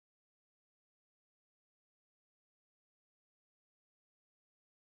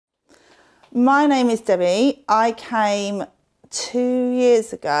My name is Debbie. I came 2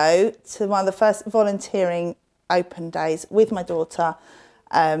 years ago to one of the first volunteering open days with my daughter,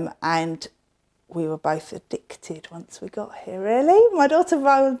 and we were both addicted once we got here, really. My daughter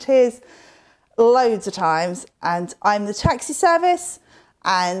volunteers loads of times, and I'm the taxi service,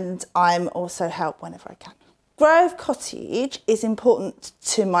 and I'm also help whenever I can. Grove Cottage is important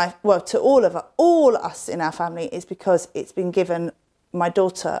to to all us in our family, is because it's been given my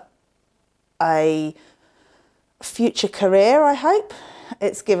daughter a future career, I hope.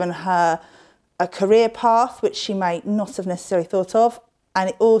 It's given her a career path which she may not have necessarily thought of,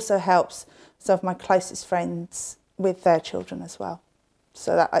 and it also helps some of my closest friends with their children as well.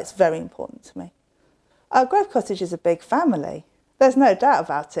 So it's very important to me. Grove Cottage is a big family. There's no doubt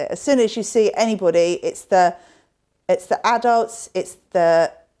about it. As soon as you see anybody, it's the adults, it's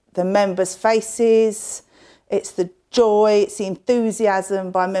the members' faces, it's the joy, it's the enthusiasm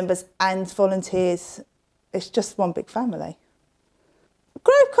by members and volunteers. It's just one big family.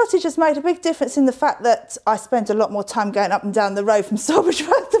 Grove Cottage has made a big difference in the fact that I spend a lot more time going up and down the road from Sawbridge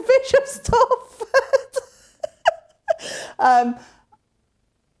Road to Bishopstorf.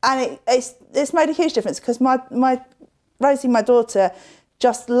 And it's made a huge difference, because Rosie, my daughter,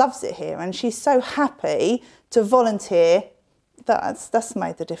 just loves it here, and she's so happy to volunteer. That's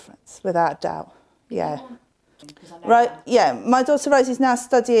made the difference, without a doubt. Yeah. Right. Yeah. My daughter Rosie is now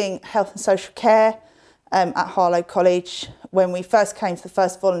studying health and social care at Harlow College. When we first came to the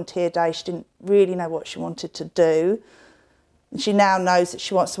first volunteer day, she didn't really know what she wanted to do. She now knows that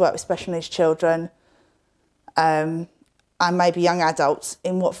she wants to work with special needs children, and maybe young adults.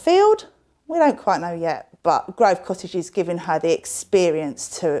 In what field? We don't quite know yet, but Grove Cottage is giving her the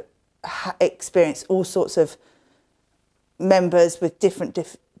experience to experience all sorts of members with different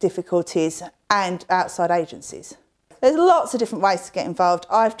difficulties and outside agencies. There's lots of different ways to get involved.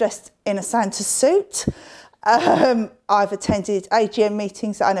 I've dressed in a Santa suit. I've attended AGM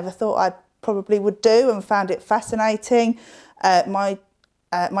meetings that I never thought I probably would do, and found it fascinating. My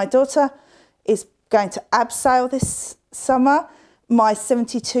daughter is going to abseil this summer. My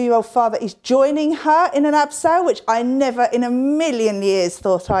 72-year-old father is joining her in an abseil, which I never in a million years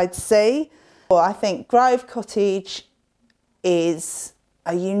thought I'd see. Well, I think Grove Cottage is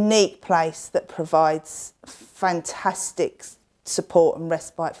a unique place that provides fantastic support and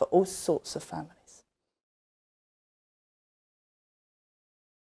respite for all sorts of families.